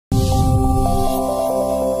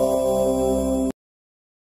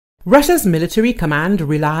Russia's military command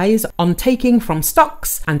relies on taking from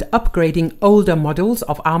stocks and upgrading older models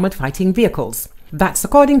of armored fighting vehicles. That's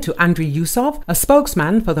according to Andrii Yusov, a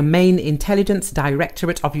spokesman for the main intelligence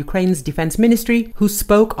directorate of Ukraine's defense ministry, who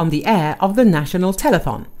spoke on the air of the national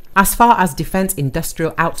telethon. As far as defense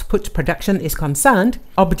industrial output production is concerned,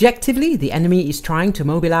 objectively the enemy is trying to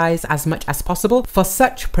mobilize as much as possible for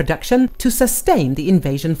such production to sustain the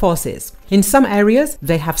invasion forces. In some areas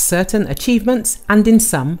they have certain achievements and in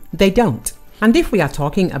some they don't. And if we are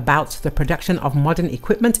talking about the production of modern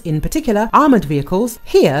equipment, in particular armored vehicles,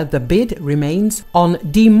 here the bid remains on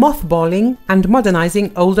demothballing and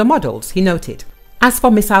modernizing older models, he noted. As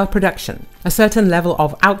for missile production, a certain level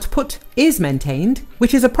of output is maintained,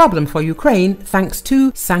 which is a problem for Ukraine thanks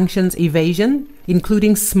to sanctions evasion,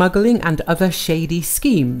 including smuggling and other shady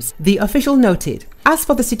schemes, the official noted. As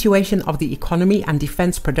for the situation of the economy and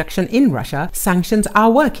defense production in Russia, sanctions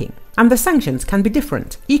are working. And the sanctions can be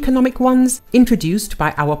different, economic ones introduced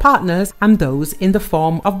by our partners and those in the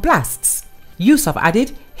form of blasts. Yusov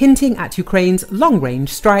added, hinting at Ukraine's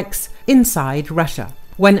long-range strikes inside Russia.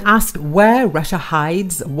 When asked where Russia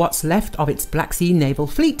hides what's left of its Black Sea naval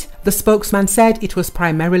fleet, the spokesman said it was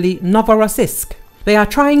primarily Novorossiysk. They are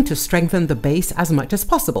trying to strengthen the base as much as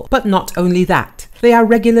possible, but not only that. They are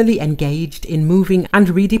regularly engaged in moving and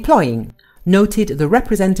redeploying, noted the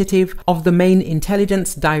representative of the main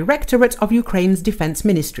intelligence directorate of Ukraine's defense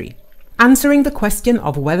ministry. Answering the question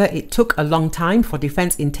of whether it took a long time for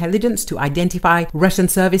defense intelligence to identify Russian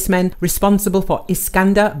servicemen responsible for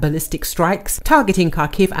Iskander ballistic strikes targeting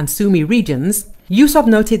Kharkiv and Sumy regions, Yusov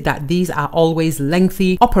noted that these are always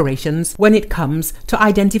lengthy operations when it comes to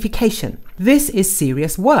identification. This is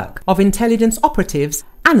serious work of intelligence operatives,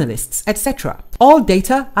 analysts, etc. All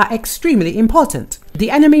data are extremely important.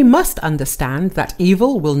 The enemy must understand that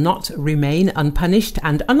evil will not remain unpunished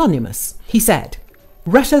and anonymous, he said.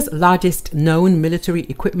 Russia's largest known military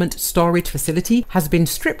equipment storage facility has been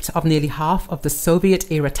stripped of nearly half of the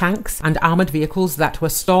Soviet-era tanks and armored vehicles that were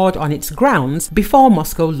stored on its grounds before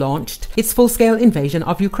Moscow launched its full-scale invasion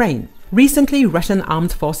of Ukraine. Recently, Russian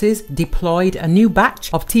armed forces deployed a new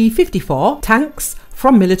batch of T-54 tanks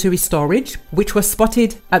from military storage, which was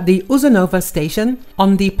spotted at the Uzanova station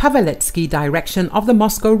on the Paveletsky direction of the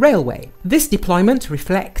Moscow railway. This deployment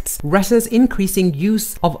reflects Russia's increasing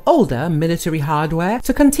use of older military hardware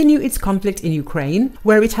to continue its conflict in Ukraine,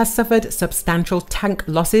 where it has suffered substantial tank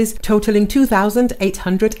losses totaling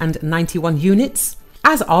 2,891 units.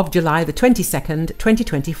 As of July the 22nd,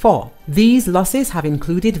 2024. These losses have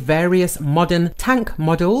included various modern tank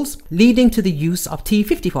models, leading to the use of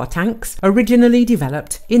T-54 tanks originally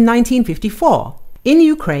developed in 1954. In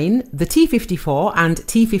Ukraine, the T-54 and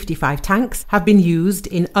T-55 tanks have been used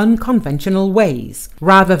in unconventional ways.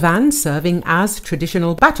 Rather than serving as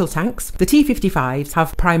traditional battle tanks, the T-55s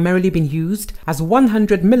have primarily been used as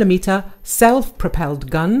 100mm self-propelled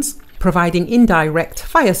guns, providing indirect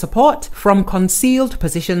fire support from concealed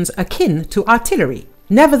positions akin to artillery.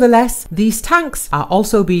 Nevertheless, these tanks are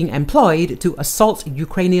also being employed to assault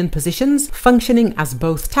Ukrainian positions, functioning as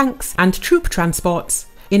both tanks and troop transports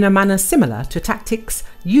in a manner similar to tactics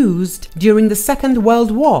used during the Second World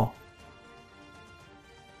War.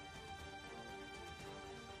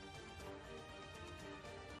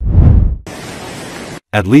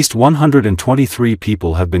 At least 123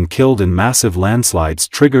 people have been killed in massive landslides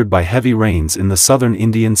triggered by heavy rains in the southern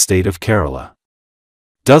Indian state of Kerala.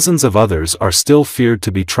 Dozens of others are still feared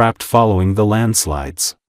to be trapped following the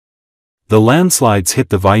landslides. The landslides hit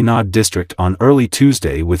the Wayanad district on early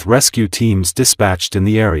Tuesday with rescue teams dispatched in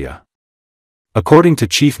the area. According to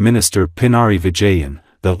Chief Minister Pinarayi Vijayan,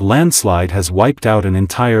 the landslide has wiped out an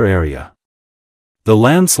entire area. The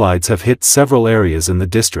landslides have hit several areas in the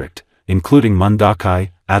district, including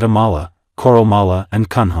Mundakai, Adamala, Koromala and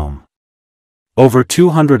Kunhom. Over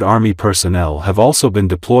 200 army personnel have also been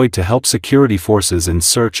deployed to help security forces in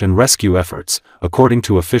search and rescue efforts, according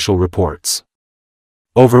to official reports.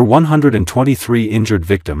 Over 123 injured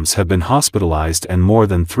victims have been hospitalized and more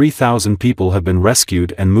than 3,000 people have been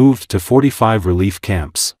rescued and moved to 45 relief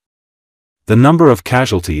camps. The number of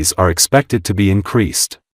casualties are expected to be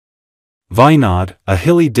increased. Wayanad, a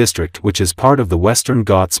hilly district which is part of the Western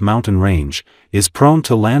Ghats mountain range, is prone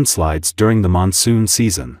to landslides during the monsoon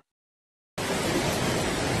season.